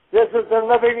This is the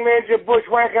living Major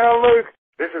Bushwhacker Luke.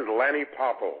 This is Lanny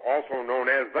Poffo, also known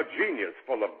as the Genius,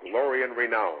 full of glory and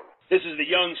renown. This is the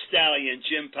young stallion,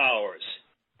 Jim Powers.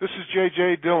 This is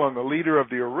J.J. Dillon, the leader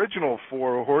of the original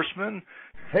Four Horsemen.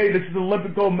 Hey, this is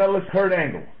Olympic gold medalist Kurt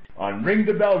Angle on Ring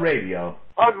the Bell Radio.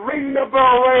 On Ring the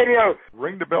Bell Radio.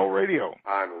 Ring the Bell Radio.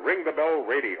 On Ring the Bell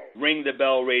Radio. Ring the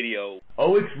Bell Radio.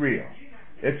 Oh, it's real.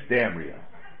 It's damn real.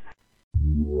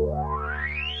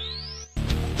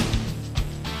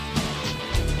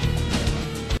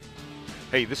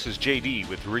 Hey, this is JD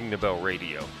with Ring the Bell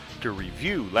Radio. To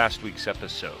review last week's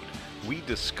episode, we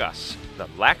discuss the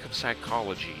lack of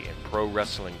psychology in pro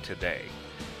wrestling today.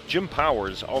 Jim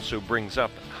Powers also brings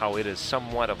up how it is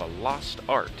somewhat of a lost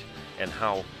art and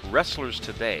how wrestlers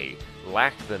today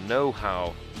lack the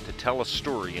know-how to tell a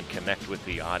story and connect with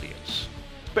the audience.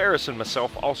 Barris and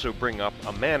myself also bring up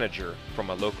a manager from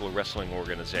a local wrestling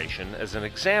organization as an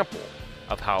example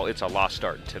of how it's a lost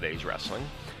art in today's wrestling.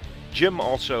 Jim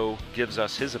also gives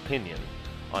us his opinion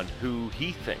on who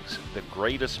he thinks the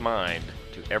greatest mind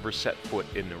to ever set foot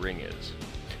in the ring is.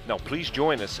 Now please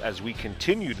join us as we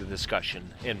continue the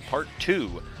discussion in part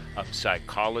 2 of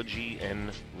Psychology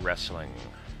in Wrestling.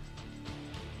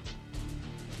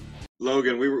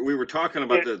 Logan, we were talking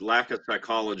about the lack of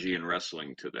psychology in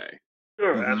wrestling today.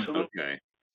 Sure, absolutely. Okay.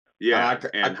 Yeah,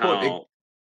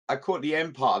 I caught the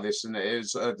end part of this, and it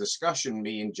was a discussion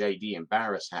me and JD and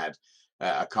Barris had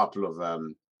a couple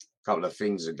of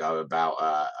things ago about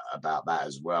that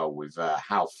as well, with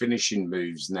how finishing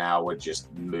moves now are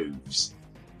just moves,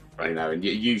 right. You know, and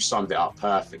you summed it up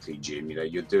perfectly, Jim. You know,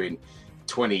 you're doing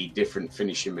 20 different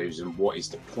finishing moves, and what is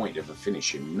the point of a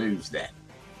finishing move then?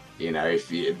 You know, if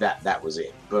that was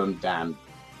it, boom, damn,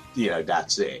 you know,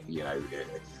 that's it. You know,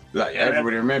 like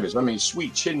everybody remembers. I mean,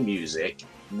 Sweet Chin Music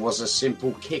was a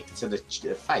simple kick to the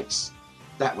face.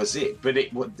 That was it. But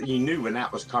you knew when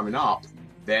that was coming up,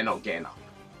 they're not getting up.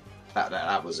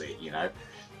 That was it, you know.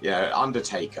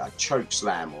 Undertaker, choke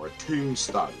slam, or a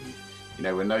tombstone. You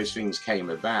know, when those things came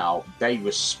about, they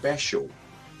were special.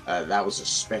 That was a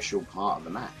special part of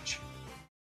the match.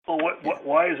 Well,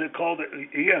 why is it called?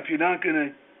 Yeah, if you're not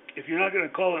gonna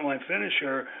call it my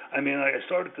finisher, I mean, like I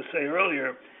started to say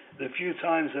earlier, the few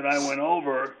times that I went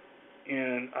over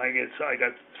and I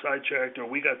got sidetracked, or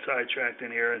we got sidetracked in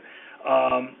here.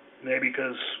 Maybe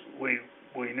because we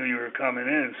knew you were coming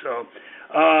in. So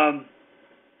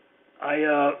I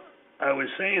was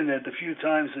saying that the few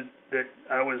times that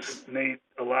I was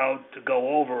allowed to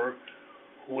go over,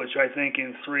 which I think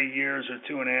in 3 years or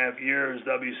 2.5 years,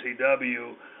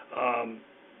 WCW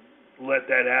let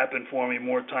that happen for me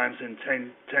more times in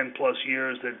 10 plus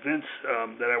years that Vince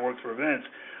that I worked for Vince.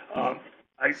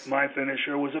 My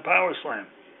finisher was a power slam.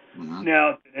 Mm-hmm.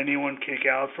 Now, did anyone kick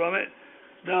out from it?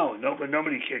 No,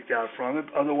 nobody kicked out from it.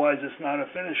 Otherwise, it's not a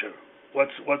finisher.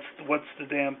 What's the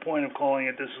damn point of calling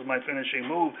it? This is my finishing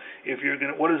move. If you're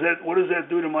gonna, what does that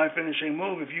do to my finishing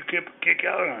move if you kick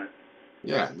out on it?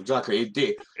 Yeah, exactly. It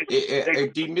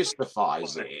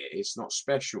demystifies it. It's not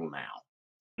special now.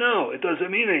 No, it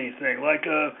doesn't mean anything. Like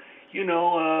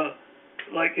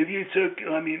like if you took,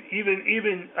 I mean,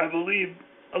 even I believe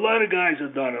a lot of guys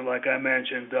have done it. Like I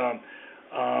mentioned.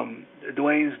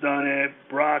 Dwayne's done it,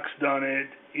 Brock's done it,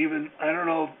 even I don't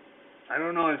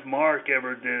know if Mark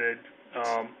ever did it,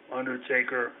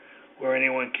 Undertaker, where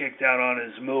anyone kicked out on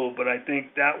his move, but I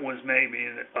think that was maybe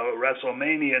in a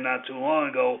WrestleMania not too long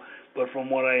ago, but from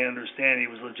what I understand, he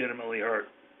was legitimately hurt.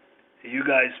 You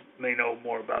guys may know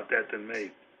more about that than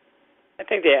me. I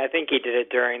think he did it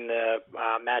during the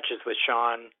matches with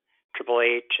Shawn, Triple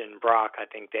H, and Brock. I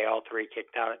think they all three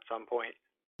kicked out at some point.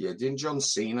 Yeah, didn't John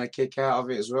Cena kick out of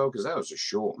it as well? Because that was a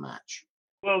short match.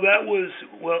 Well, that was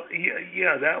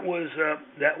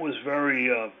very.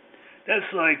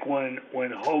 That's like when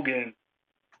Hogan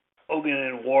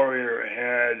and Warrior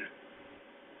had.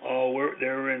 They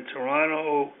were in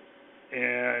Toronto,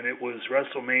 and it was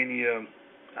WrestleMania.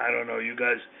 I don't know. You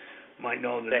guys might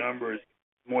know the numbers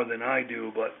more than I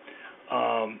do, but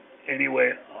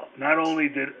anyway, not only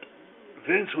did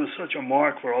Vince was such a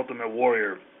mark for Ultimate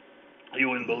Warrior. You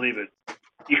wouldn't believe it.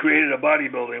 He created a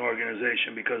bodybuilding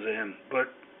organization because of him, but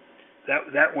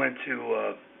that went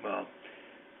to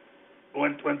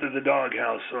went to the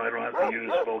doghouse, so I don't have to use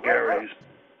vulgarities.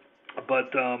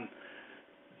 But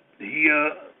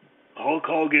Hulk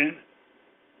Hogan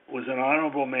was an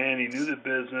honorable man. He knew the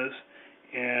business,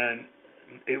 and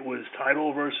it was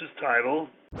title versus title.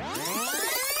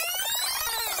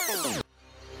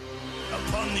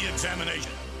 Upon the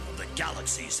examination of the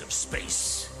galaxies of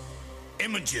space,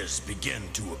 images begin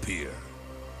to appear.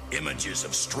 Images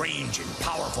of strange and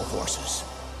powerful forces.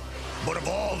 but of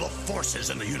all the forces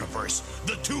in the universe,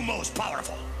 the two most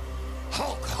powerful,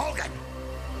 Hulk Hogan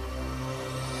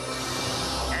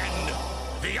and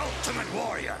the Ultimate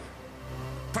Warrior.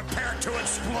 Prepare to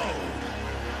explode.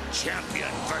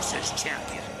 Champion versus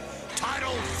champion.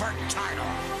 Title for title.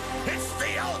 It's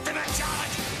the ultimate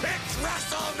challenge. It's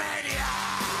WrestleMania!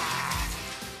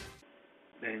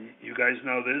 And you guys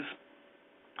know this.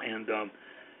 And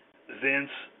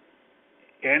Vince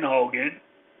and Hogan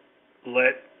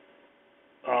let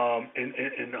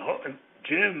and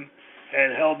Jim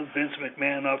had held Vince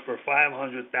McMahon up for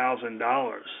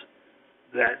 $500,000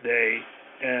 that day,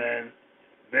 and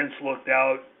Vince looked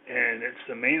out, and it's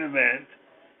the main event,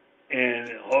 and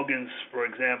Hogan's, for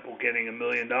example, getting $1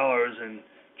 million, and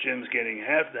Jim's getting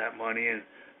half that money, and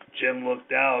Jim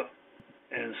looked out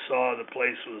and saw the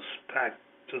place was packed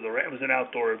to the it was an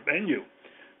outdoor venue.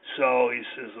 So he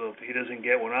says, well, if he doesn't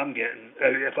get what I'm getting,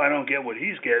 if I don't get what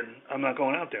he's getting, I'm not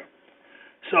going out there.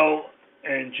 So,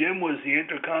 and Jim was the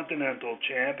Intercontinental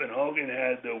champ, and Hogan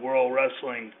had the World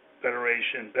Wrestling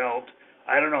Federation belt.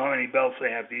 I don't know how many belts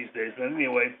they have these days, but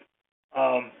anyway.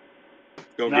 Don't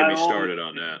get me started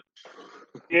on that.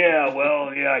 Yeah,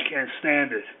 well, yeah, I can't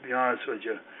stand it, to be honest with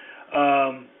you.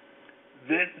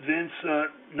 Vince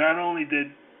not only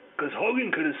did, because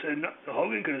Hogan could have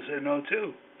said no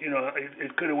too. You know,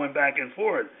 it could have went back and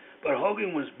forth. But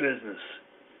Hogan was business.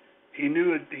 He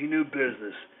knew it. He knew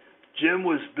business. Jim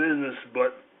was business,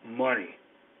 but money.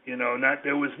 You know,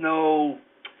 there was no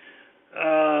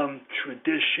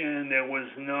tradition. There was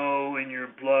no in your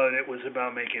blood. It was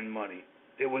about making money.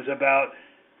 It was about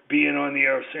being on the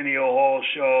Arsenio Hall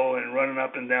show and running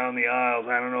up and down the aisles.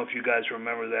 I don't know if you guys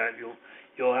remember that.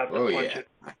 You'll have to punch it.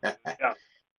 Yeah.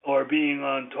 Or being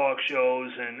on talk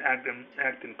shows and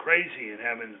acting crazy and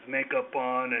having his makeup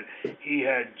on, and he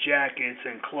had jackets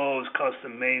and clothes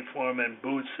custom made for him and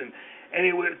boots, and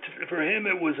anyway, for him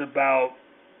it was about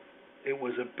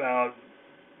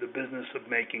the business of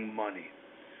making money.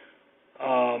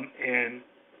 And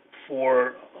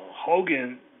for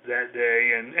Hogan that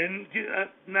day, and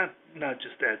not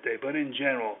just that day, but in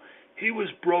general, he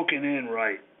was broken in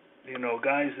right. You know,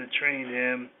 guys that trained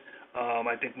him.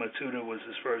 I think Matsuda was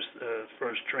his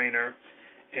first trainer,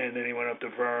 and then he went up to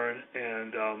Vern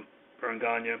and Vern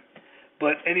Gagne.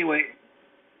 But anyway,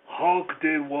 Hulk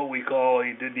did what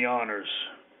he did the honors.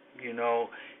 You know,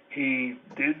 he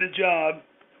did the job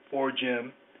for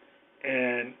Jim,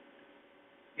 and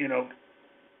you know,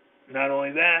 not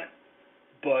only that,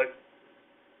 but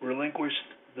relinquished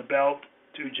the belt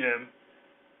to Jim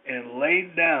and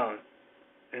laid down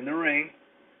in the ring.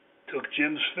 Took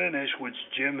Jim's finish, which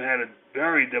Jim had a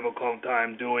very difficult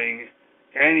time doing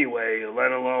anyway,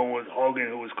 let alone with Hogan,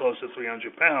 who was close to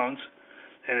 300 pounds,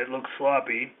 and it looked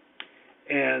sloppy.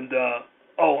 And,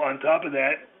 on top of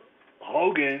that,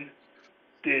 Hogan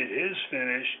did his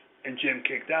finish, and Jim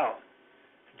kicked out.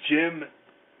 Jim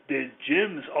did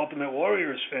Jim's Ultimate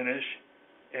Warrior's finish,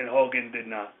 and Hogan did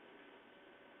not.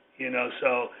 You know,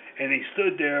 so, and he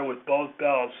stood there with both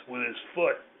belts with his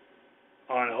foot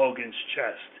on Hogan's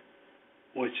chest,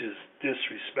 which is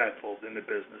disrespectful in the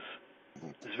business.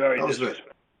 It's very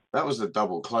disrespectful. That was the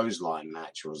double clothesline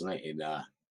match, wasn't it?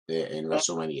 In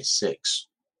WrestleMania 6.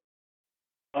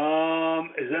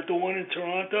 Is that the one in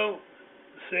Toronto?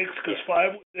 6, because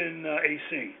 5 was in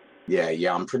AC.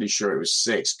 Yeah, I'm pretty sure it was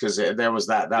 6 because there was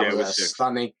that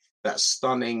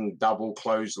stunning double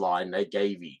clothesline they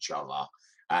gave each other,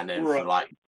 and then for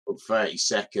like 30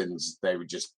 seconds they were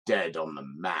just dead on the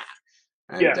mat.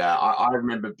 And I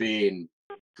remember being,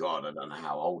 God, I don't know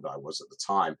how old I was at the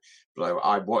time, but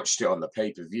I watched it on the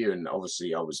pay-per-view, and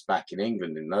obviously I was back in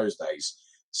England in those days.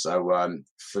 So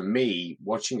for me,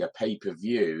 watching a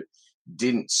pay-per-view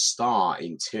didn't start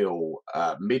until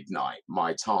midnight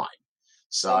my time.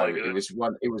 So it was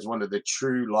one of the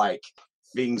true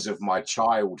things of my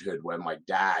childhood where my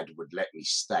dad would let me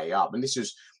stay up. And this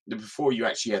was before you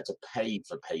actually had to pay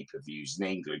for pay-per-views in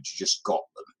England. You just got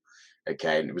them.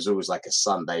 Okay, and it was always like a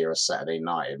Sunday or a Saturday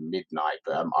night at midnight.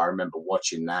 But I remember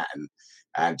watching that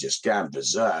and just going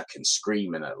berserk and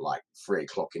screaming at 3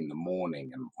 o'clock in the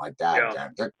morning. And my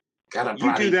dad going, "Get a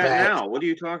You do that bed." now. What are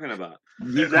you talking about?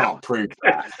 You can't prove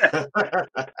that.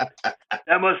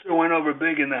 That must have went over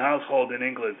big in the household in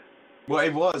England. Well,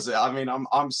 it was. I mean,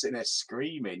 I'm sitting there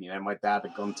screaming. You know, my dad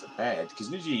had gone to bed because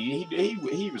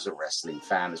he was a wrestling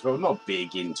fan as well. Not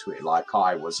big into it like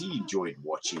I was. He enjoyed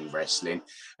watching wrestling,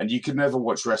 and you could never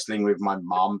watch wrestling with my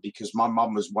mum because my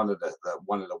mum was one of the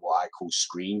what I call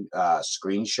screen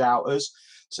shouters.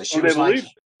 So she was like,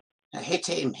 hit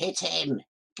him,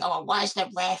 Come on, where's the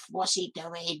ref? What's he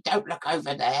doing? Don't look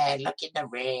over there. Look in the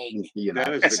ring. You know,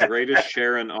 that is the greatest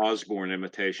Sharon Osbourne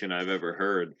imitation I've ever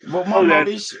heard. Well,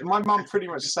 my mum pretty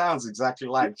much sounds exactly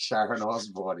like Sharon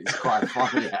Osbourne. It's quite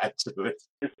funny, actually.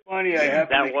 It's funny. I have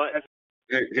that one.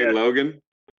 Hey, Logan,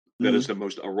 that is the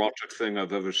most erotic thing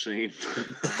I've ever seen.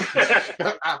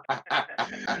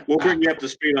 We'll bring you up to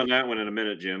speed on that one in a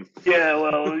minute, Jim. Yeah,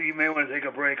 well, you may want to take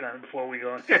a break on it before we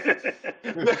go.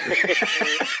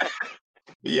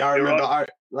 Yeah, I remember.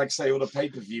 Like I say, all the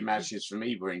pay-per-view matches for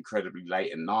me were incredibly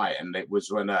late at night, and it was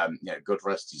when, God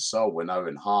rest his soul, when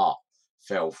Owen Hart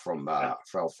fell from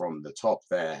the top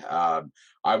there.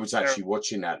 I was actually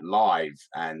watching that live,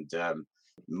 and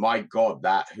my God,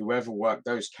 that whoever worked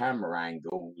those camera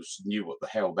angles knew what the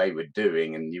hell they were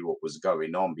doing and knew what was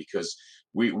going on, because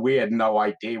we had no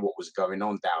idea what was going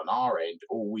on down our end.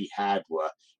 All we had were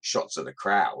shots of the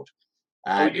crowd,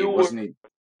 and it wasn't.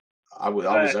 I was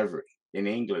over in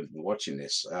England watching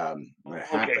this when it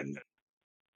happened.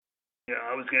 Yeah,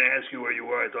 I was going to ask you where you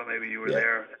were. I thought maybe you were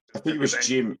there. I think it was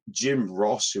Jim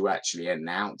Ross who actually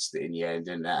announced it in the end,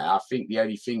 and I think the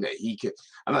only thing that he could,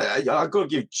 and I got to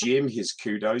give Jim his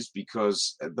kudos,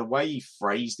 because the way he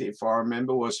phrased it, if I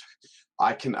remember, was,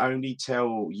 "I can only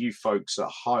tell you folks at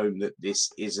home that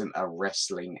this isn't a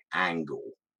wrestling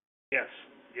angle." Yes.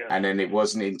 Yeah. And then it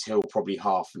wasn't until probably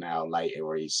half an hour later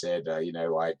where he said, I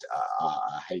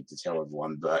hate to tell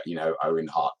everyone, but, Owen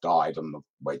Hart died on the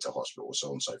way to hospital, so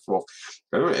on and so forth.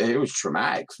 It was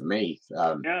traumatic for me,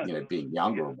 being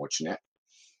younger and watching it.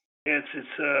 It's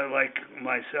like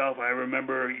myself. I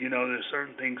remember, there's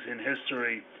certain things in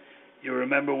history. You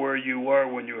remember where you were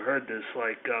when you heard this.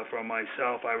 Like from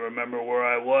myself, I remember where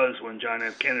I was when John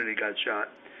F. Kennedy got shot.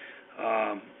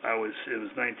 It was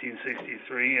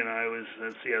 1963, and I was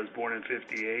born in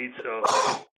 58, so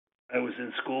I was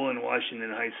in school in Washington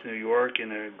Heights, New York,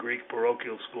 in a Greek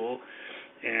parochial school,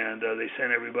 and they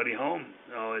sent everybody home.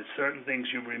 It's certain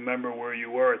things you remember where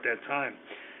you were at that time,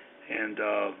 and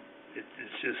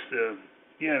it's just, it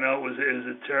was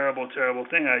a terrible, terrible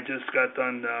thing. I just got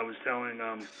done, I was telling,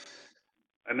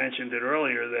 I mentioned it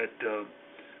earlier that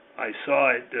I saw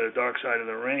it, the Dark Side of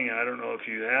the Ring, and I don't know if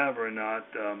you have or not,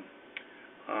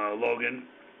 Logan,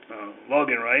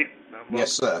 right?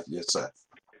 Yes, sir.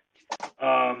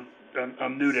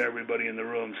 I'm new to everybody in the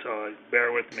room, so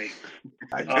bear with me.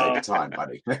 I take your time,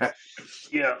 buddy.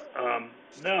 Yeah.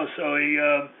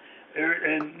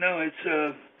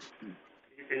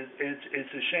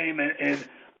 It's a shame, and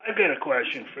I've got a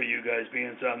question for you guys,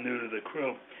 being so I'm new to the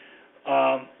crew.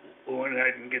 When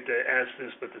I didn't get to ask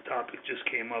this, but the topic just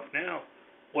came up now.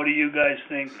 What do you guys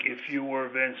think if you were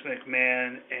Vince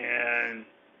McMahon and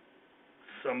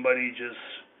somebody just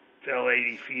fell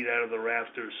 80 feet out of the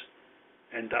rafters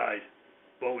and died?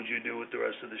 What would you do with the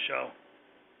rest of the show?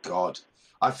 God,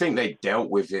 I think they dealt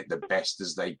with it the best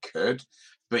as they could,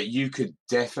 but you could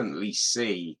definitely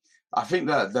see. I think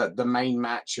that the main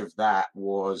match of that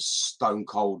was Stone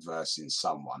Cold versus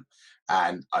someone.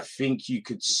 And I think you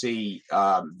could see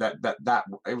that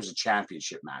it was a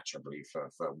championship match, I believe,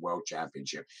 for World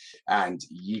Championship. And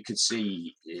you could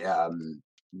see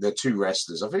the two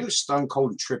wrestlers. I think it was Stone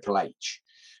Cold and Triple H.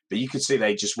 But you could see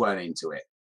they just weren't into it.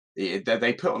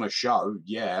 They put on a show,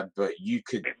 yeah, but you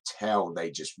could tell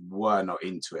they just were not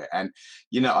into it. And,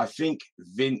 I think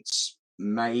Vince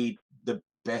made the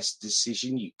best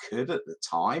decision you could at the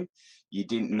time. You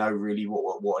didn't know really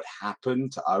what had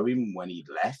happened to Owen when he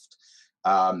left.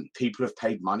 People have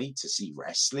paid money to see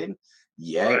wrestling.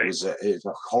 Yeah, right. It was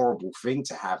a horrible thing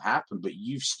to have happen, but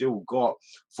you've still got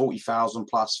 40,000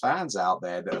 plus fans out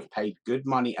there that have paid good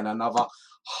money, and another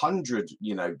 100,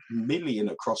 million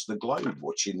across the globe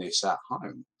watching this at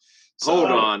home. So, hold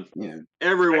on.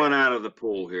 Everyone out of the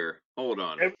pool here. Hold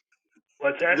on.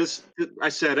 What's that? I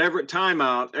said time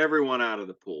out, everyone out of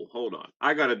the pool. Hold on.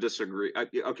 I got to disagree.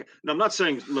 Okay. No, I'm not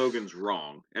saying Logan's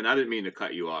wrong, and I didn't mean to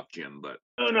cut you off, Jim, but.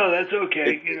 No, that's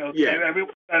okay.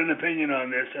 Everyone's got an opinion on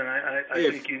this, and I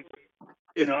think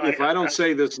if I don't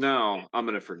say this now, I'm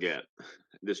going to forget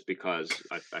this, because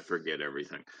I forget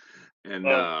everything. And,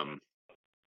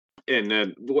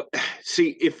 see,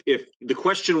 if the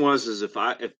question was,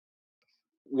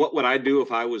 what would I do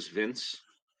if I was Vince?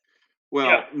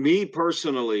 Well, me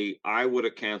personally, I would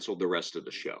have canceled the rest of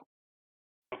the show.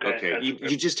 Okay.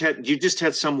 You just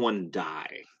had someone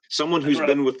die. Someone who's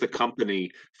been with the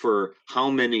company for how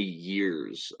many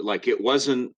years? Like, it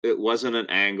wasn't an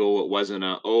angle. It wasn't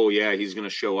he's going to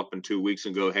show up in 2 weeks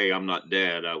and go, hey, I'm not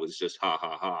dead. I was just ha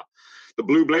ha ha. The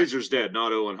Blue Blazer's dead,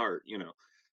 not Owen Hart.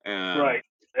 Right.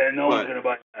 And no one's going to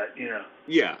buy that.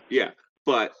 Yeah.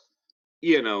 But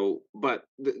but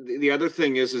the other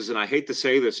thing is, and I hate to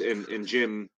say this, and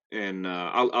Jim, and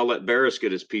I'll let Barris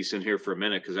get his piece in here for a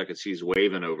minute because I could see he's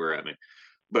waving over at me.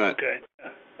 But okay,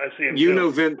 I see him. You know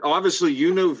Vince. Obviously,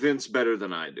 you know Vince better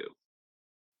than I do.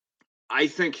 I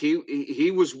think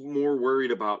he was more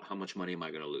worried about how much money am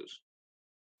I going to lose.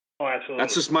 Oh, absolutely.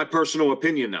 That's just my personal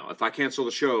opinion now. If I cancel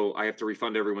the show, I have to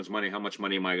refund everyone's money. How much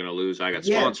money am I going to lose? I got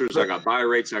sponsors, I got buy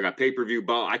rates, I got pay-per-view.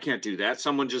 I can't do that.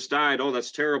 Someone just died. Oh,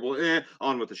 that's terrible.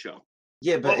 On with the show.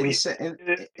 Yeah, but I mean,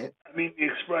 the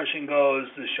expression goes,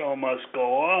 "The show must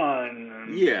go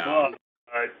on." Yeah.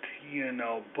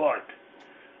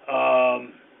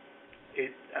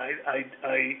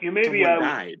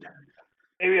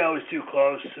 Maybe I was too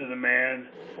close to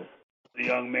the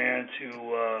young man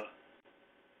to.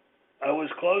 I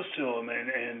was close to him,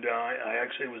 and I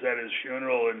actually was at his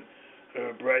funeral, and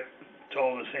Brett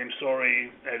told the same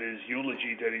story at his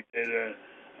eulogy that he did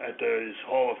at his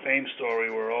Hall of Fame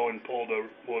story, where Owen pulled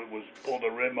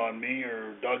a rib on me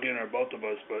or Duggan or both of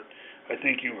us. But I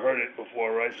think you've heard it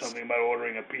before, right? Something about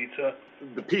ordering a pizza.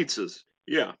 The pizzas,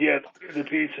 yeah. Yeah, the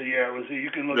pizza. Yeah, it was. You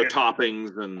can look at the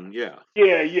toppings and yeah.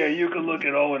 Yeah. You can look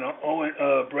at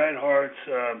Bret Hart's.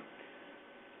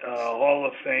 Hall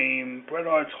of Fame, Bret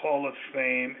Hart's Hall of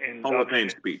Fame in Hall of Fame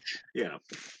speech, yeah.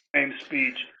 Fame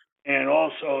speech, and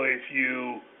also if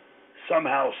you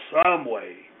somehow, some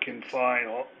way can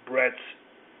find Bret's,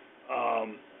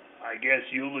 I guess,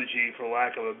 eulogy, for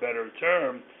lack of a better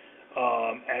term,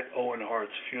 at Owen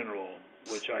Hart's funeral,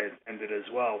 which I attended as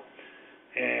well.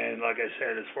 And like I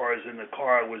said, as far as in the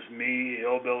car, it was me,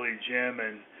 Hillbilly Jim,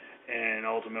 and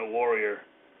Ultimate Warrior.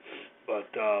 But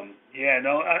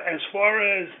as far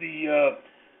as the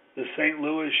St.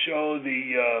 Louis show,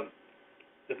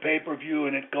 the pay-per-view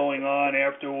and it going on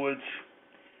afterwards,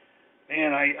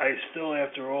 man, I still,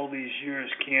 after all these years,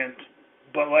 can't.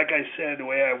 But like I said, the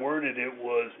way I worded it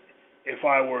was, if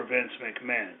I were Vince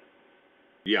McMahon.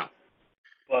 Yeah.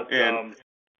 But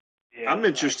I'm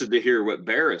interested to hear what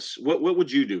Barris. What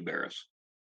would you do, Barris?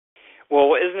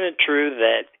 Well, isn't it true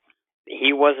that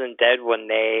he wasn't dead when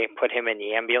they put him in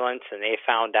the ambulance, and they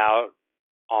found out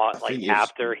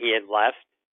after he had left?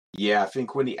 Yeah, I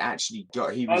think when he actually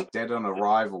he was dead on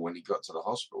arrival when he got to the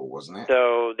hospital, wasn't it?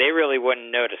 So they really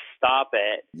wouldn't know to stop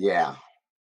it. Yeah.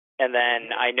 And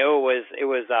then I know it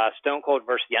was Stone Cold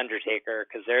versus The Undertaker,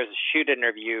 because there's a shoot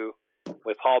interview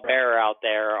with Paul Bearer out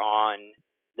there on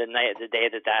the day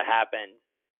that happened,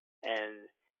 and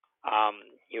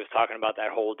he was talking about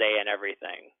that whole day and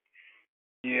everything.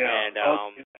 Yeah, and,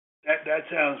 that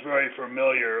sounds very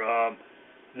familiar.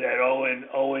 That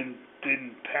Owen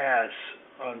didn't pass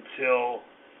until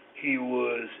he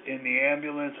was in the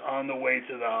ambulance on the way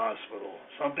to the hospital,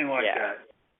 something like that.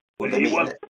 But he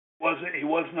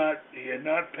had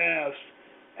not passed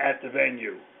at the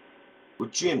venue. Well,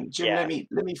 Jim, let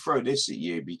me throw this at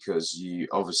you, because you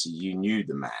knew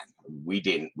the man. We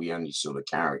didn't. We only saw the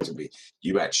character. But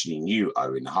you actually knew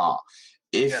Owen Hart.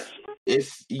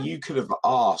 If you could have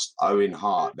asked Owen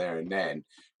Hart there and then,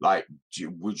 like,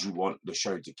 would you want the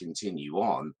show to continue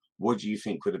on? What do you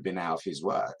think would have been out of his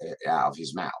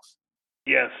mouth?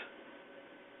 Yes.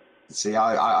 See,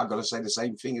 I got to say the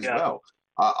same thing as well.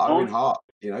 Owen Hart,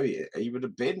 he would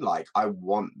have been like, I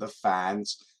want the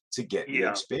fans to get the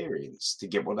experience, to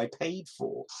get what they paid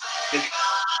for.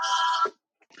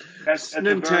 That's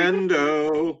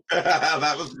Nintendo.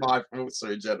 That was my fault,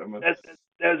 sorry, gentlemen.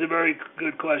 That's a very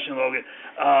good question, Logan.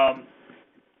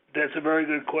 That's a very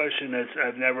good question.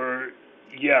 I've never.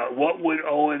 Yeah, what would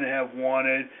Owen have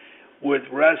wanted, with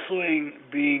wrestling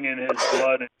being in his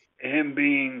blood, and him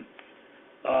being,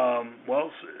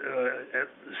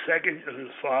 second,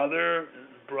 his father,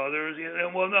 his brothers,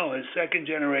 his second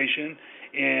generation,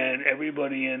 and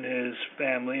everybody in his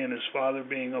family, and his father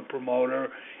being a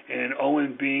promoter, and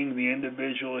Owen being the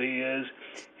individual he was,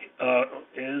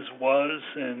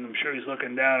 and I'm sure he's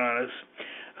looking down on us,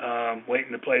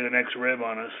 waiting to play the next rib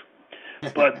on us.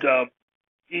 But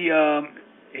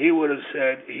he would have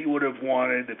said he would have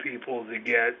wanted the people to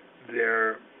get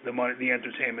the money, the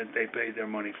entertainment they paid their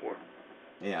money for.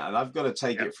 Yeah, and I've got to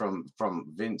take it from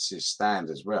Vince's stand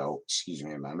as well. Excuse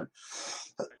me a moment.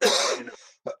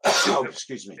 Oh,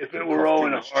 excuse me. If it were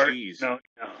Owen Hart, no.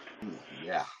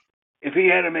 Yeah. If he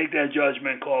had to make that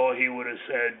judgment call, he would have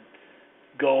said,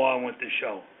 "Go on with the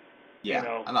show."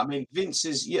 Yeah, and I mean, Vince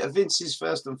is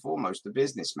first and foremost a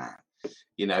businessman.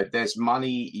 There's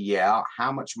money. Yeah,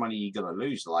 how much money are you going to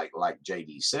lose? Like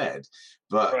JD said,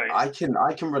 but I can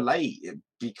relate,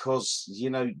 because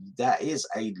that is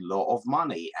a lot of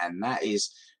money, and that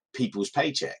is people's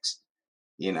paychecks.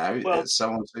 So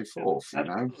on and so forth.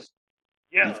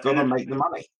 Yeah, you've got to make the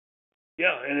money.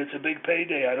 Yeah, and it's a big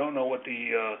payday. I don't know what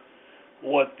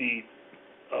the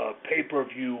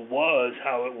pay-per-view was,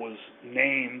 how it was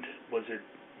named. Was it?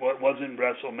 What wasn't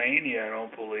WrestleMania? I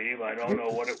don't believe. I don't know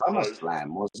what it was. SummerSlam,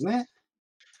 wasn't it?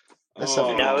 Let's Oh,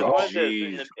 have a No, it look. was one of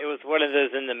those. It was one of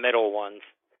those in the middle ones.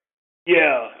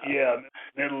 Yeah,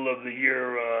 middle of the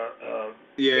year.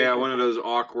 Yeah, one of those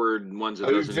awkward ones that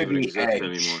doesn't Over even the exist Edge.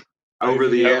 anymore. Over Over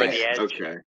the the edge. Edge.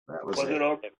 Okay. That was Was it. it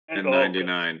over? In Oh,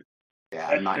 '99.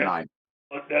 Yeah, 99.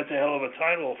 That's a hell of a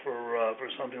title for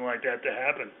something like that to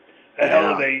happen. A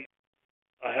hell of a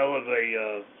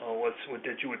what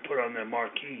that you would put on the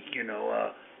marquee,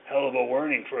 hell of a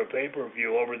warning for a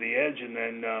pay-per-view, Over the Edge, and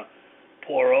then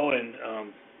poor Owen,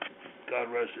 God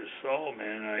rest his soul,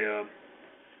 man.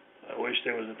 I wish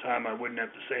there was a time I wouldn't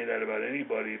have to say that about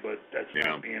anybody, but that's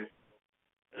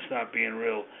not being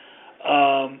real.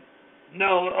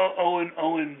 No, Owen,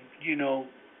 Owen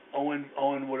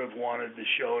would have wanted the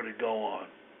show to go on,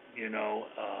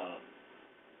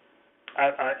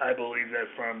 I believe that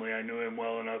firmly. I knew him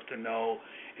well enough to know,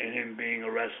 and him being a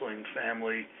wrestling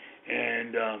family,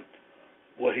 and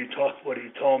what he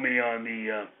told me on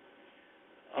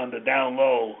the down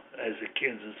low, as the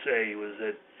kids would say, was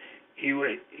that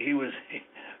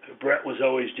Brett was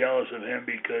always jealous of him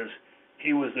because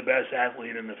he was the best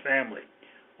athlete in the family.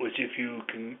 Which, if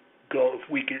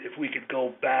we could go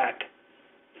back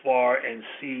far and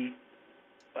see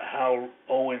how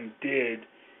Owen did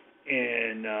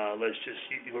in let's just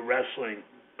see, wrestling,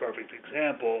 perfect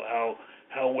example,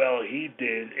 how well he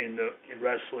did in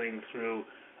wrestling through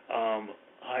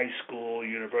high school,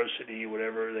 university,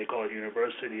 whatever they call it,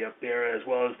 university up there, as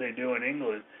well as they do in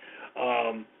England.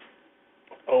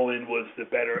 Owen was the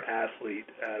better athlete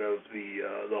out of the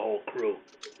whole crew.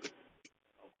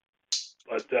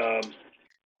 But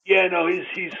yeah, no,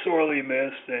 he's sorely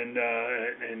missed, and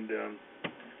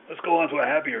let's go on to a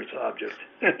happier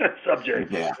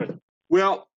subject. Yeah.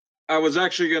 Well, I was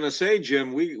actually going to say,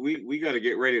 Jim, we got to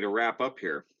get ready to wrap up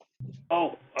here.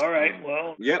 Oh, all right.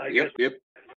 Well, Yep.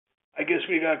 I guess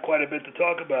we got quite a bit to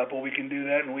talk about, but we can do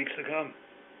that in weeks to come.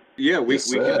 Yeah, we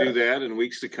can do that in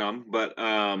weeks to come. But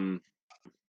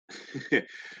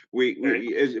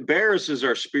Barris is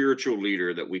our spiritual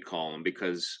leader that we call him,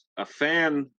 because a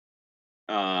fan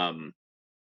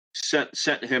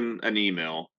sent him an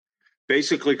email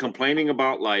basically complaining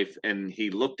about life, and he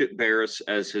looked at Barris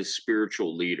as his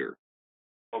spiritual leader.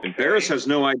 Okay. And Barris has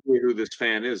no idea who this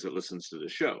fan is that listens to the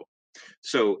show.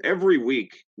 So every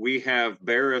week we have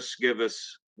Barris give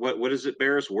us what is it,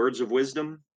 Barris? Words of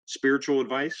wisdom, spiritual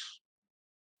advice,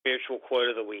 spiritual quote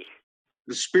of the week.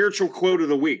 The spiritual quote of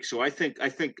the week. So I think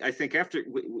after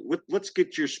let's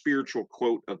get your spiritual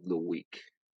quote of the week.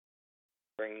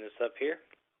 Bring this up here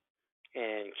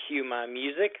and cue my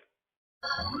music.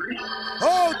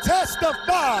 Oh,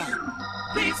 testify!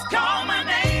 Please call my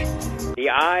name.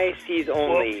 The eye sees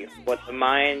only what the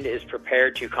mind is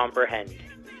prepared to comprehend.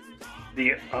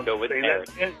 Go with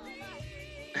Barris.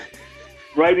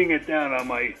 Writing it down on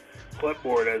my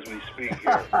clipboard as we speak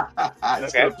here.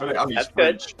 Okay, that's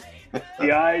good.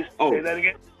 The eyes. Say that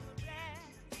again.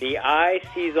 The eye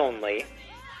sees only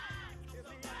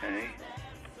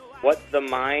what the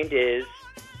mind is.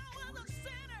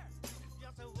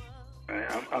 All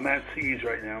right, I'm at C's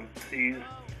right now. C's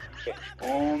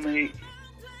only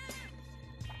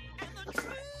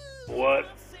what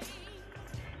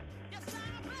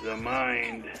the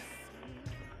mind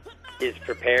is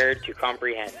prepared to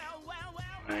comprehend.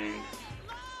 Mind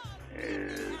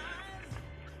is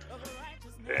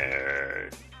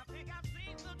prepared.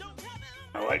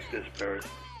 I like this, Barris.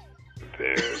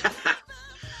 Prepared.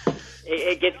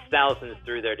 It gets thousands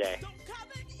through their day.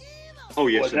 Oh,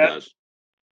 yes, it does.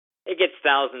 It gets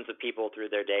thousands of people through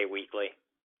their day weekly.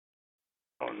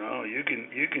 Oh no, you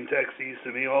can text these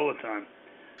to me all the time.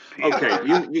 Okay,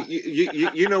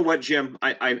 you know what, Jim?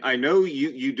 I know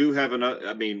you do have another.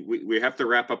 I mean, we have to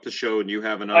wrap up the show, and you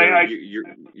have another.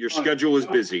 Your schedule is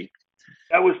busy.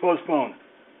 That was postponed.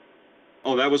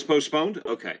 Oh, that was postponed.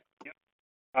 Okay.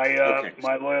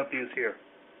 My loyalty is here.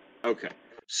 Okay,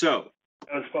 so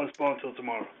that was postponed till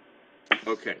tomorrow.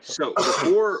 Okay, so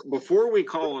before we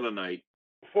call it a night.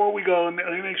 Before we go, let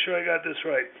me make sure I got this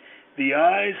right. The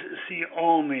eyes see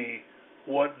only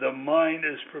what the mind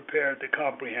is prepared to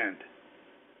comprehend.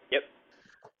 Yep.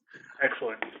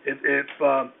 Excellent.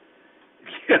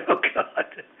 Oh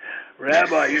God,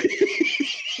 Rabbi.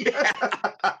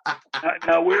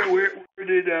 Now where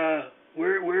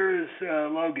is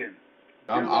Logan?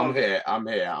 I'm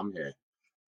here.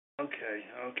 Okay,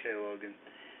 Logan.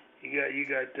 You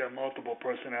got multiple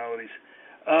personalities.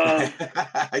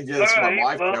 Yes, my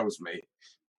wife tells me.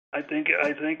 I think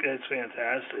that's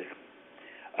fantastic.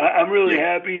 I'm really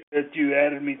happy that you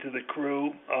added me to the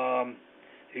crew.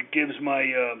 It gives my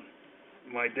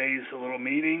my days a little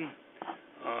meaning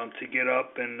to get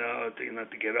up and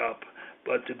not to get up,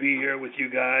 but to be here with you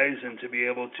guys and to be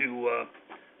able to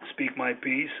speak my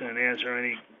piece and answer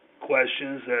any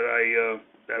questions that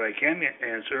I can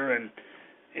answer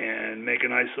and make a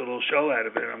nice little show out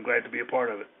of it. I'm glad to be a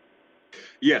part of it.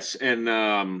 Yes, and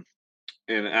I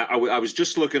was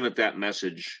just looking at that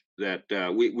message that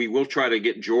we will try to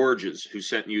get George's, who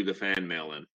sent you the fan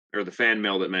mail in, or the fan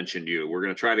mail that mentioned you. We're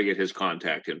going to try to get his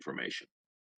contact information.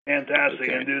 Fantastic,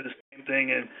 Okay. and do the same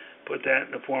thing and put that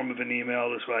in the form of an email,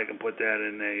 this way I can put that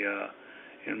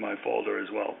in my folder as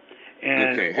well.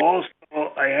 And Okay. also,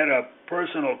 I had a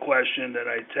personal question that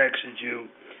I texted you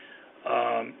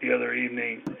the other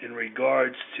evening in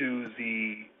regards to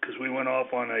because we went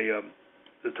off on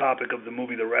the topic of the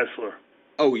movie The Wrestler.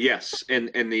 Oh yes, and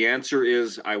the answer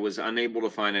is I was unable to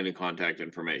find any contact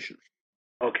information.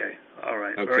 Okay, all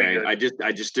right, very Okay, good.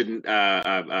 I just didn't.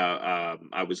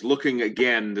 I was looking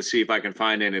again to see if I can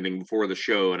find anything before the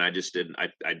show, and I just didn't.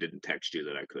 I didn't text you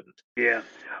that I couldn't. Yeah.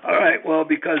 All right. Well,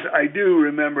 because I do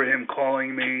remember him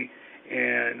calling me,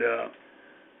 and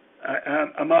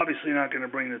I'm obviously not going to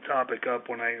bring the topic up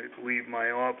when I leave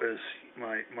my office,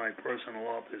 my personal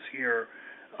office here,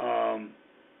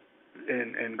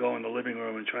 and go in the living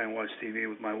room and try and watch TV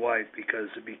with my wife, because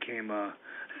it became a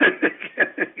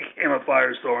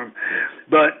firestorm.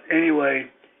 But anyway,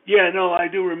 yeah, no, I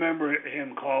do remember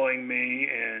him calling me,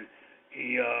 and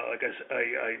he, like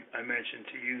I mentioned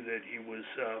to you that he was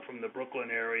from the Brooklyn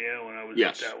area when I was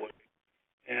Yes. that way,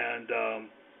 and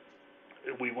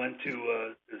we went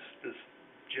to this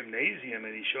gymnasium,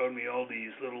 and he showed me all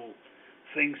these little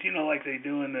things, like they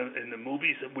do in the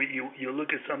movies. You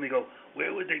look at something, and go,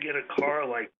 where would they get a car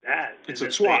like that? It's a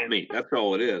swap meet. That's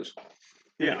all it is.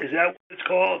 Yeah. Is that what it's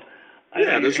called?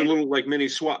 Yeah, there's a little like mini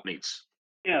swap meets.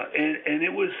 Yeah, and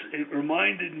it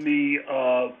reminded me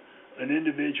of an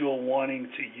individual wanting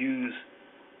to use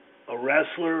a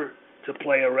wrestler to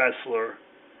play a wrestler,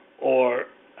 or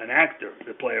an actor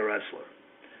to play a wrestler.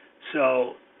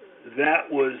 So that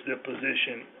was the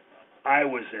position I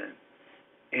was in.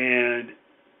 And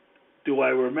do I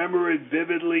remember it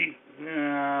vividly?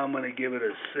 I'm going to give it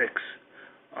a 6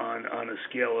 on a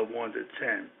scale of 1 to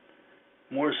 10.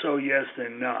 More so yes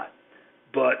than not.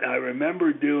 But I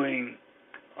remember doing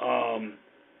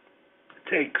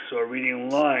takes or reading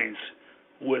lines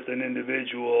with an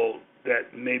individual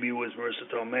that maybe was Marissa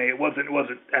Tomei. It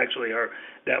wasn't actually her.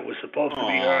 That was supposed to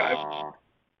be her.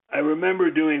 I remember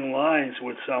doing lines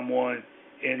with someone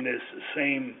in this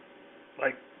same,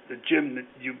 like the gym that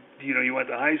you went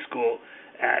to high school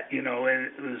at, and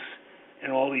it was,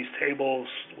 and all these tables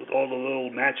with all the little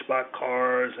Matchbox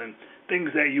cars and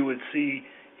things that you would see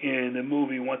in the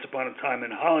movie Once Upon a Time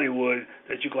in Hollywood,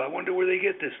 that you go, I wonder where they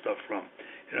get this stuff from.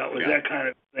 It was that kind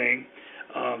of thing,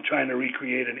 trying to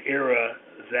recreate an era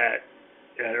that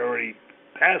had already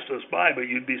passed us by, but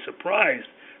you'd be surprised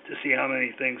to see how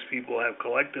many things people have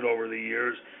collected over the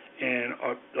years, and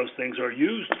those things are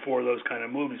used for those kind of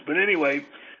movies. But anyway,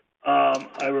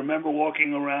 I remember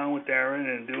walking around with Darren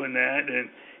and doing that, and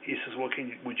he says, well,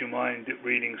 would you mind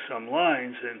reading some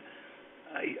lines? And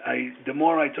the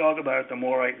more I talk about it, the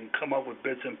more I can come up with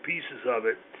bits and pieces of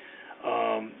it.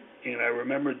 And I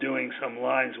remember doing some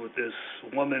lines with this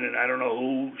woman, and I don't know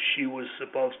who she was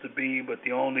supposed to be, but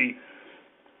the only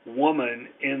woman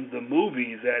in the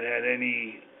movie that had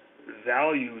any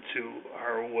value to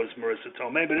her was Marissa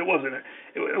Tomei, but it wasn't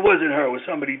her. It was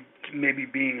somebody maybe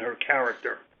being her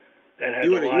character that had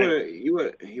the line. You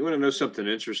want to know something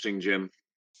interesting, Jim?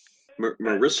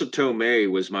 Marissa Tomei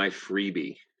was my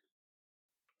freebie.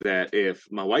 That if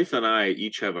my wife and I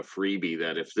each have a freebie,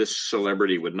 that if this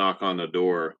celebrity would knock on the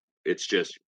door, it's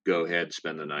just go ahead,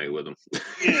 spend the night with them.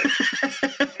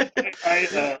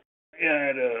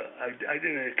 I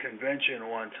did a convention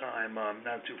one time,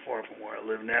 not too far from where I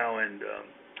live now, and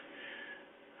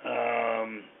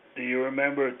do you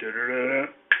remember?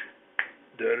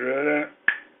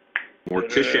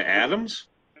 Morticia Adams?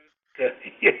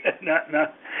 Yeah,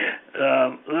 not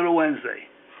Little Wednesday.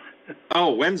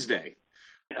 Oh, Wednesday.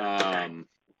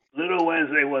 Little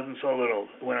Wednesday wasn't so little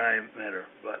when I met her,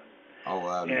 but.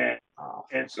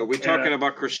 So we're talking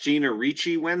about Christina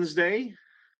Ricci Wednesday?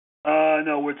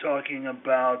 No, we're talking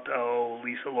about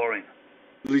Lisa Loring.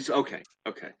 Lisa, okay.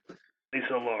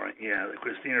 Lisa Loring, yeah.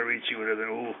 Christina Ricci would have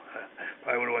been,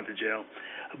 probably would have went to jail.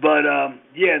 But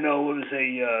it was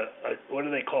a what do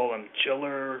they call them?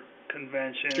 Chiller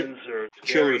conventions or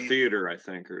Chiller Theater, I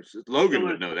think, or Logan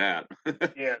would know that.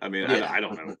 Yeah. I mean, I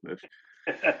don't know.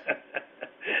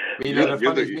 The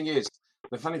funny thing is,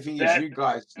 The funny thing That- is, you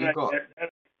guys, you got.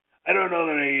 I don't know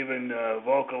that I even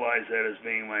vocalized that as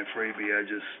being my freebie. I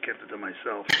just kept it to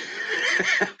myself.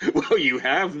 Well, you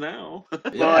have now.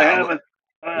 Well, I haven't.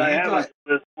 well, I you haven't got- at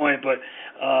this point, but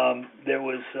there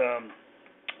was.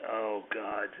 Oh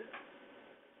God.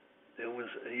 There was.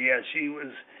 Yeah, she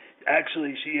was.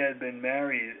 Actually, she had been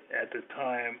married at the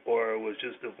time, or was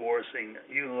just divorcing.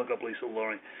 You can look up Lisa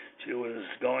Loring. She was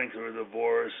going through a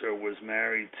divorce, or was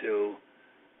married to,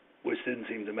 which didn't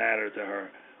seem to matter to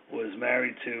her. Was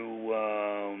married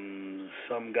to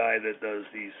some guy that does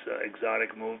these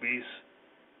exotic movies.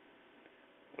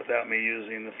 Without me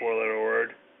using the four-letter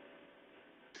word.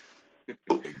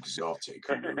 Exotic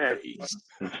movies.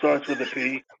 Starts with a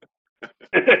P.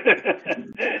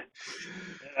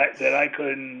 that I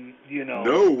couldn't,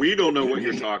 No, we don't know what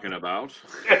you're talking about.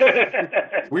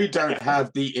 We don't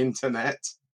have the internet.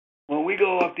 When we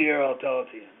go off the air, I'll tell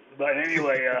it to you. But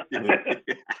anyway,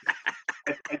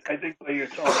 I think by your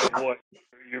tone of voice,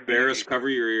 you're Barris, cover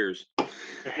your ears.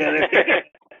 Yeah,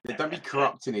 Don't be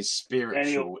corrupting his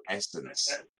spiritual essence.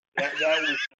 that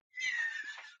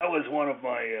was one of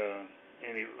my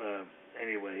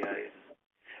anyway.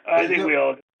 I think we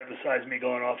all, besides me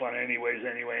going off on anyways,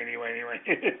 anyway.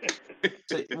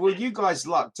 So, well, you guys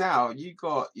lucked out. You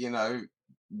got,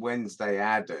 Wednesday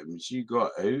Addams. You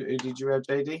got who did you have,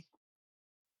 JD?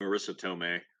 Marissa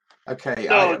Tomei. Okay,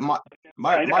 No,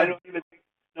 I don't even.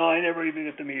 No, I never even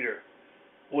get to meet her,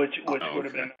 which would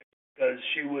have been because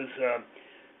she was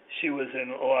in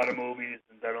a lot of movies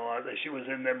and done a lot. She was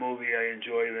in that movie I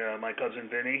enjoyed, My Cousin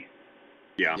Vinny.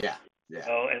 Yeah.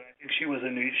 Oh, and I think she's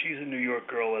a New York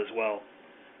girl as well.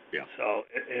 Yeah. So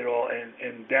it all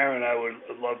and Darren, I would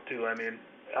love to. I mean,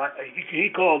 he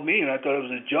called me and I thought it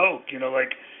was a joke.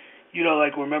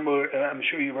 Like remember, I'm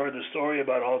sure you've heard the story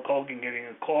about Hulk Hogan getting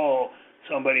a call,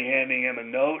 somebody handing him a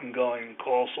note and going,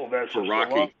 call Sylvester For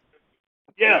Rocky. Stallone.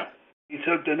 Yeah. He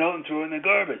took the note and threw it in the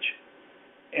garbage.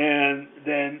 And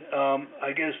then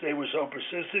I guess they were so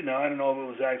persistent. Now, I don't know if it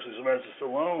was actually Sylvester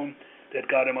Stallone that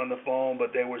got him on the phone,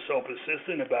 but they were so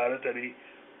persistent about it that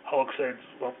Hulk said,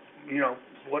 well,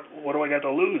 what do I got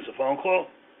to lose? A phone call?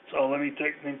 So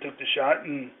then took the shot,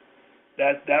 and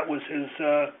that was his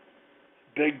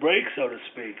big break, so to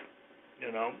speak,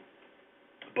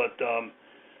 But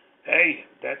hey,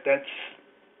 that's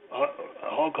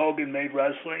Hulk Hogan made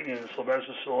wrestling, and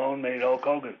Sylvester Stallone made Hulk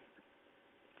Hogan.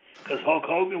 Because Hulk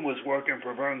Hogan was working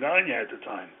for Vern Gagne at the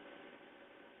time,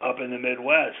 up in the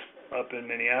Midwest, up in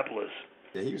Minneapolis.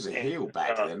 Yeah, he was a heel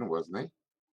back then, wasn't he?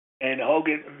 And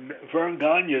Vern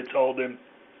Gagne told him,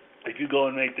 if you go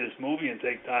and make this movie and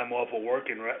take time off of work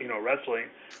and wrestling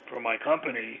for my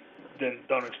company, then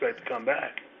don't expect to come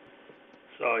back.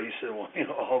 So he said, well,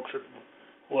 Hulk said,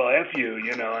 well, F you,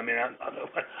 I mean,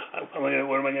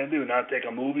 what am I going to do? Not take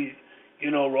a movie,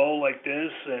 role like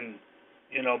this and,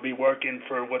 be working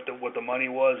for what the money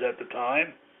was at the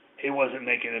time? He wasn't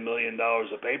making $1 million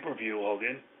a pay-per-view,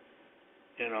 Hogan.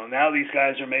 Now these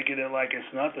guys are making it like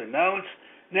it's nothing. Now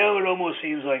it almost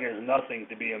seems like it's nothing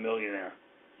to be a millionaire.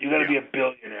 You got to be a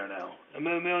billionaire now. A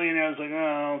millionaire's like,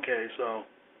 oh, okay, so,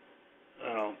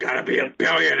 Gotta be a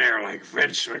billionaire like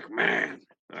Vince McMahon.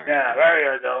 Right. Yeah,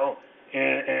 there you go.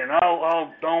 And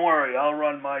I'll don't worry, I'll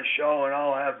run my show and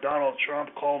I'll have Donald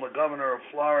Trump call the governor of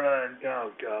Florida and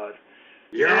oh God.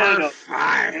 You're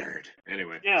fired.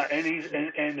 Anyway. Yeah,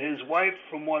 and his wife,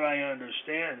 from what I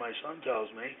understand, my son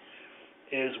tells me,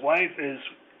 his wife is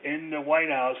in the White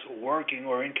House working,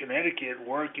 or in Connecticut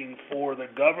working for the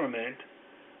government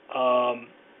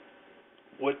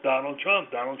with Donald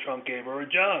Trump. Donald Trump gave her a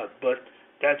job, but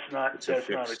that's not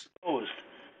exposed.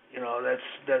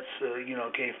 That's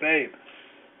kayfabe.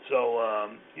 So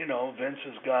Vince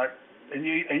has got, and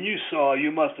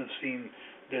you must have seen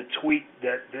the tweet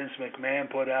that Vince McMahon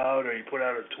put out, or he put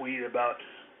out a tweet about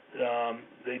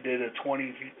they did a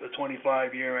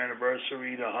 25-year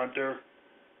anniversary to Hunter.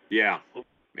 Yeah.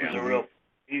 He's a real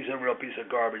piece of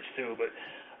garbage too, but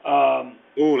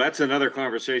that's another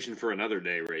conversation for another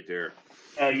day right there.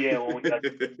 Yeah, when we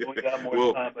got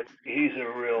more time, but he's a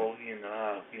real,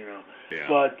 Yeah.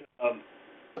 But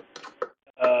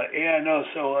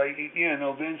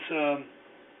so Vince,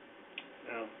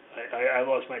 I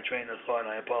lost my train of thought, and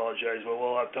I apologize, but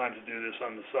we'll have time to do this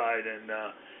on the side and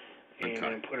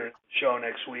put it in the show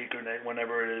next week or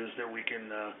whenever it is that we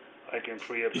can. I can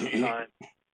free up some time.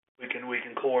 We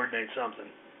can coordinate something.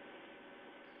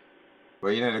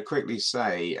 Well, to quickly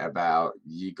say about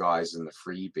you guys and the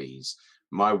freebies,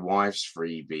 my wife's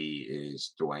freebie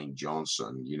is Dwayne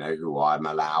Johnson. You know who I'm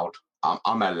allowed?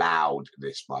 I'm allowed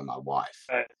this by my wife.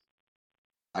 Right.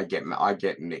 I get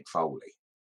Mick Foley.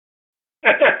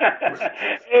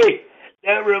 Hey,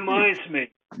 That reminds me,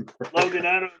 Logan.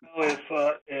 I don't know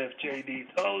if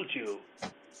JD told you,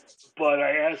 but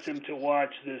I asked him to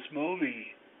watch this movie,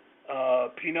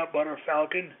 Peanut Butter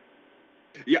Falcon.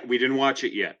 Yeah, we didn't watch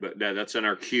it yet, but that's in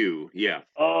our queue. Yeah.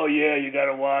 Oh yeah, you got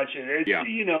to watch it. It's, Yeah.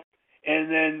 You know,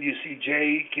 and then you see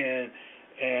Jake and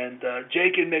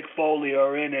Jake and Mick Foley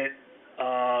are in it.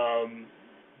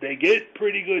 They get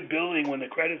pretty good billing when the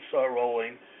credits start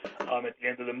rolling. At the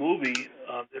end of the movie,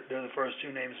 they're the first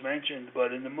two names mentioned,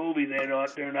 but in the movie they're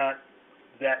not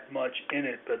that much in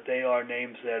it, but they are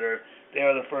names they are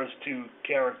the first two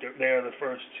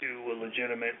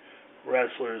legitimate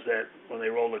wrestlers that when they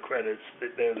roll the credits,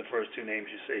 they're the first two names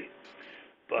you see.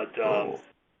 But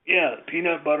yeah,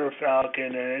 Peanut Butter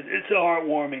Falcon, and it's a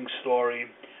heartwarming story.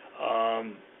 A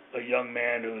young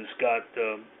man who's got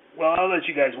well, I'll let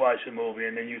you guys watch the movie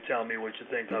and then you tell me what you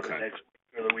think of it next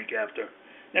week or the week after.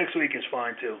 Next week is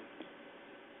fine too.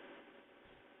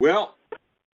 Well,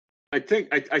 I think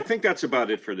that's about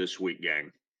it for this week,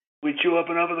 gang. We chew up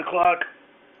enough of the clock?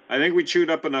 I think we chewed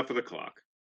up enough of the clock.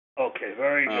 Okay,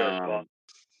 very good. Bob.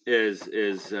 As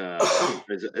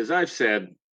I've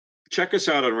said, check us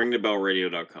out on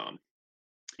ringthebellradio.com.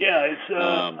 Yeah, it's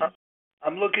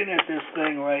I'm looking at this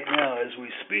thing right now as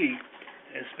we speak.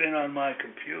 It's been on my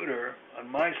computer on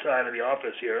my side of the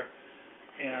office here,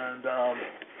 and it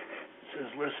says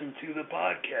listen to the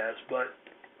podcast, but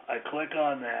I click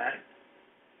on that,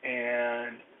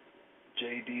 and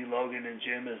JD, Logan, and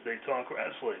Jim as they talk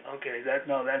wrestling. Okay, that's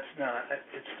not. It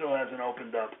still hasn't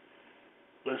opened up.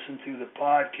 Listen to the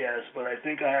podcast, but I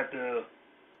think I have to.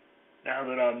 Now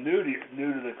that I'm new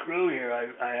to the crew here,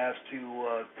 I have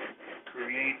to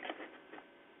create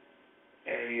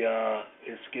a.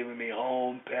 It's giving me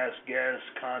home, past guests,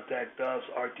 contact us,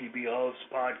 RTB hosts,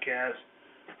 podcast.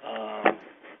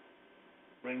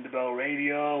 Ring the Bell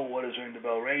Radio, what is Ring the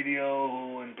Bell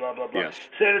Radio, and blah, blah, blah. Yes.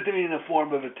 Send it to me in the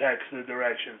form of a text, the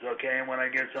directions, okay? And when I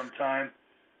get some time,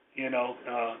 I'm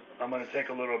going to take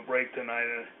a little break tonight.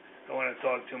 I don't want to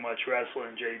talk too much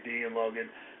wrestling, JD and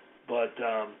Logan. But,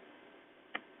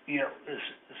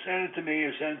 send it to me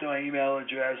or send it to my email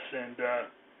address. And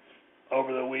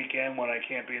over the weekend when I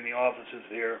can't be in the offices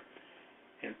here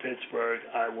in Pittsburgh,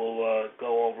 I will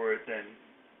go over it then.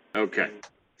 Okay. And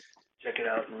check it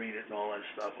out and read it and all that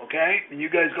stuff, okay? And you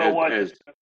guys go watch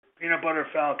Peanut Butter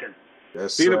Falcon.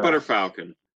 Yes, Peanut Butter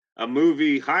Falcon, a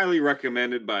movie highly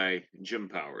recommended by Jim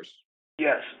Powers.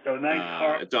 Yes, a nice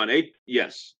heart. It's on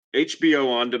HBO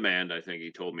on demand. I think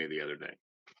he told me the other day.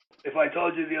 If I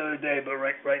told you the other day, but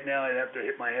right now I'd have to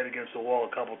hit my head against the wall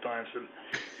a couple times to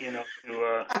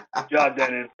jog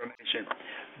that information.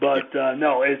 But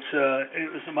no, it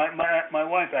was my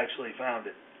wife actually found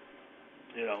it.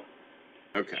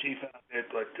 Okay. She found it,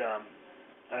 but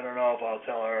I don't know if I'll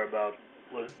tell her about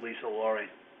Lisa Laurie.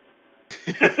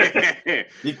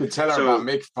 You could tell her about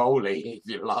Mick Foley if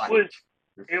you like.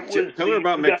 Tell her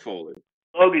about Mick Foley.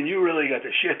 Logan, you really got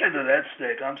the shit end of that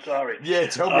stick. I'm sorry. Yeah,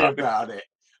 tell me about it.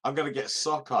 I'm gonna get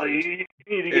sock-eyed. You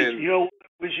need to get.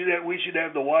 We should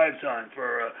have the wives on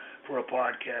for a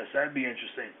podcast. That'd be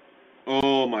interesting.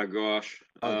 Oh my gosh.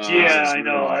 Yeah, I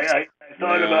know. I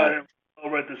thought about it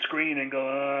over at the screen and go,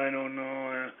 I don't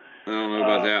know. I don't know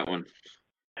about that one.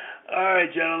 All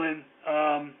right, gentlemen.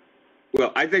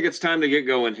 Well, I think it's time to get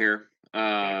going here.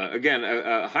 Again,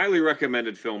 a highly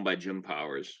recommended film by Jim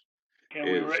Powers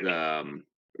is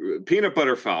Peanut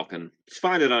Butter Falcon.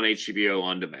 Find it on HBO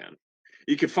on demand.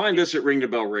 You can find us at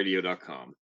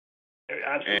ringthebellradio.com.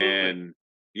 Absolutely. And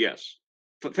yes,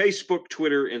 Facebook,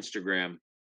 Twitter, Instagram.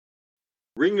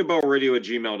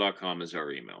 Ringthebellradio@gmail.com is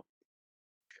our email.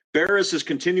 Barris is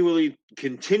continuing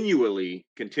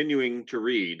to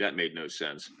read, that made no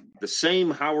sense, the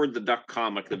same Howard the Duck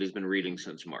comic that he's been reading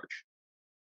since March.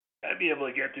 I'd be able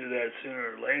to get through that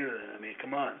sooner or later. I mean,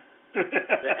 come on.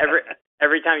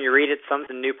 Every time you read it,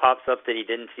 something new pops up that he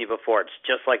didn't see before. It's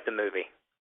just like the movie.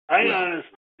 I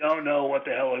honestly don't know what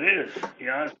the hell it is, to be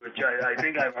honest with you. I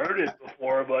think I've heard it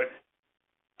before, but...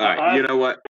 All right, you know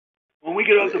what? When we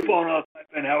get off the phone, I'll type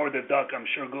in Howard the Duck. I'm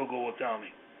sure Google will tell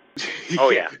me. Oh,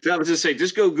 yeah. I was just saying,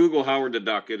 just go Google Howard the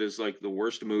Duck. It is like the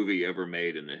worst movie ever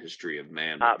made in the history of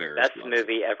man. Best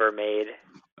movie ever made.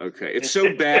 Okay. It's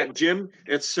so bad, Jim.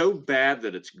 It's so bad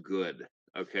that it's good.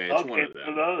 Okay. It's one of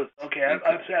them. Those. Okay.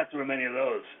 I've sat through many of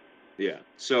those. Yeah.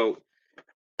 So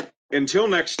until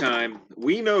next time,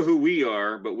 we know who we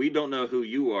are, but we don't know who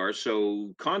you are.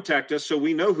 So contact us so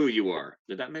we know who you are.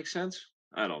 Did that make sense?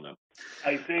 I don't know.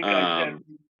 I think I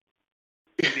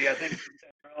said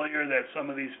earlier that some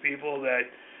of these people that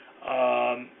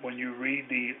when you read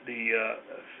the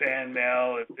fan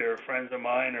mail, if they're friends of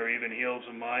mine or even heels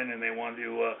of mine, and they want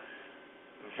to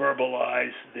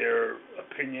verbalize their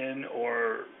opinion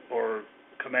or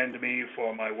commend me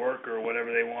for my work or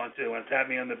whatever they want to, and tap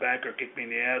me on the back or kick me in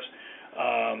the ass,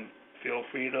 feel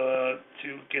free to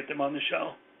get them on the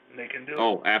show. They can do it.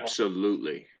 Oh,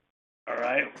 absolutely. All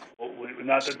right. Well,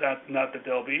 not that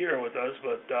they'll be here with us,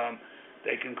 but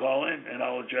they can call in and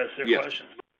I'll address their questions.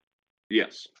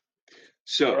 Yes.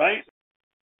 So.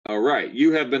 All right.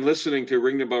 You have been listening to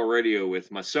Ring the Bell Radio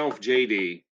with myself,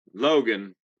 JD,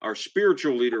 Logan, our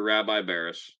spiritual leader, Rabbi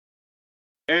Barris,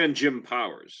 and Jim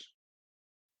Powers.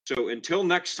 So until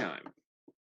next time,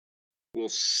 we'll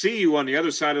see you on the other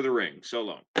side of the ring. So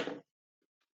long.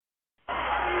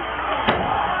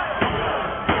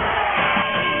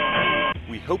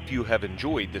 We hope you have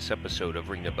enjoyed this episode of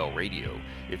Ring the Bell Radio.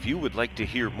 If you would like to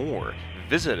hear more,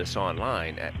 visit us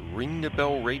online at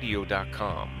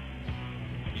ringthebellradio.com.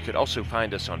 You could also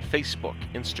find us on Facebook,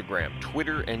 Instagram,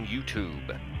 Twitter, and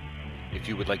YouTube. If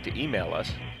you would like to email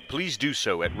us, please do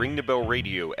so at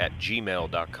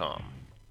ringthebellradio@gmail.com.